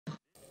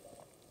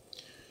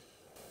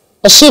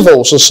A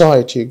civil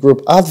society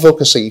group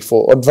Advocacy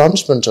for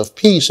Advancement of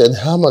Peace and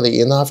Harmony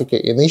in Africa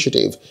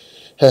initiative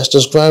has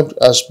described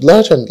as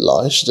blatant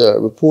lies the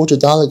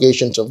reported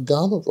allegations of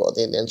gun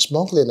running and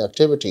smuggling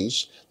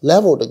activities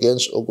leveled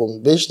against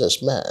Ogun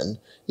businessman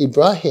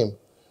Ibrahim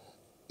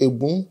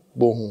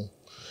Egungbohun.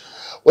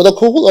 With a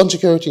call on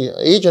security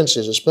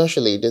agencies,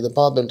 especially the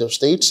Department of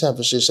State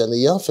Services and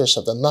the Office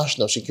of the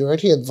National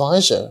Security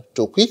Advisor,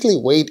 to quickly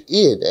wade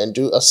in and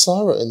do a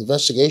thorough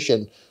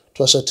investigation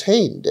to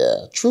ascertain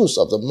the truth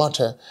of the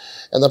matter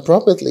and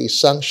appropriately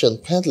sanction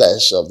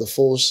peddlers of the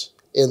false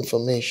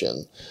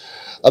information.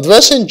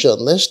 Addressing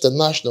journalists, the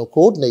national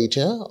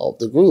coordinator of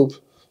the group,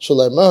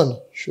 Suleiman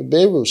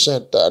Shuberu,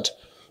 said that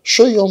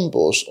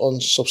Soyombo's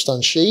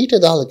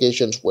unsubstantiated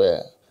allegations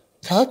were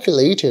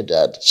calculated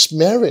at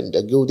smearing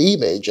the good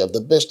image of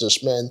the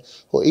businessman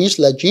who is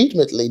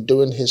legitimately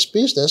doing his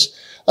business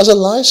as a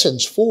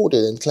licensed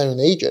forwarding and clearing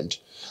agent.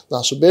 Now,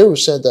 Suberu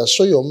said that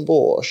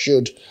Soyombo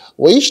should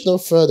waste no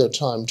further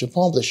time to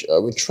publish a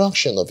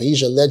retraction of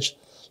his alleged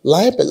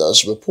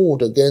libelous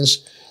report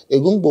against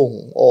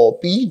Egungbohun or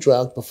be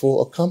dragged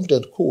before a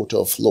competent court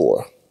of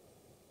law.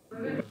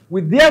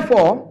 We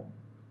therefore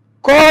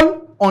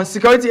call on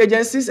security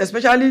agencies,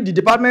 especially the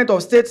Department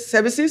of State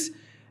Services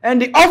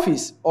and the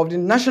Office of the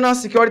National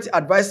Security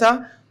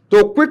Advisor,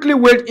 to quickly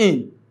wade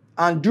in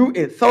and do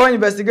a thorough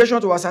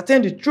investigation to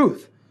ascertain the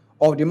truth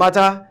of the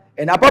matter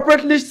and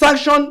appropriately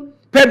sanction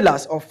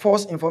peddlers of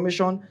false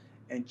information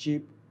and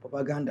cheap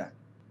propaganda.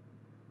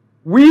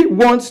 We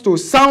want to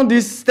sound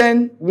this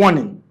stern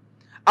warning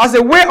as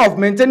a way of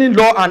maintaining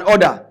law and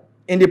order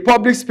in the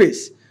public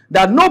space,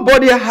 that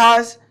nobody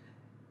has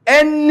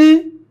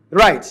any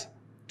right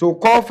to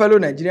call fellow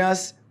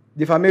Nigerians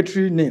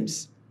defamatory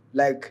names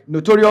like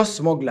notorious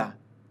smuggler,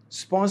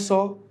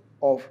 sponsor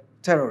of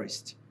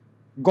terrorists,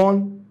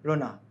 gun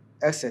runner,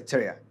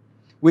 etc.,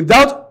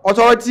 without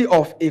authority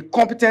of a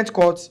competent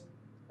court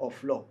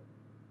of law.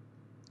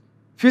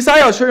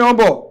 Fisayo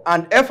Soyombo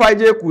and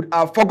FIJ could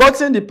have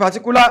forgotten the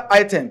particular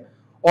item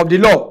of the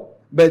law,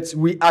 but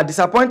we are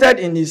disappointed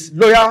in his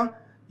lawyer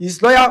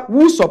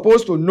who's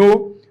supposed to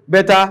know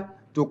better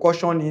to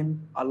caution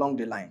him along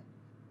the line.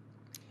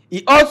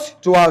 He ought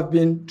to have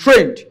been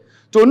trained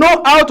to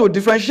know how to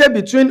differentiate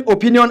between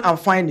opinion and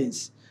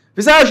findings.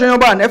 Fisayo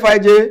Soyombo and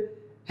FIJ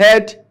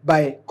heard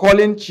by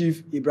calling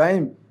Chief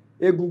Ibrahim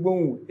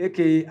Egungbohun,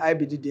 aka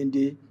IBD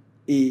Dende,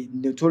 a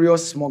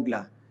notorious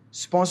smuggler,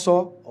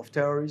 sponsor of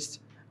terrorists,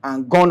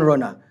 and gun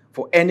runner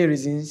for any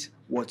reasons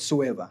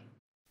whatsoever.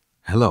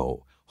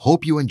 Hello,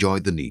 hope you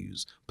enjoyed the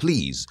news.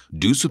 Please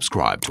do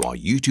subscribe to our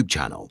YouTube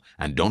channel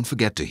and don't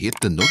forget to hit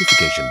the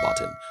notification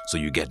button so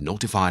you get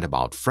notified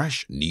about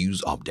fresh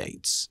news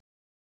updates.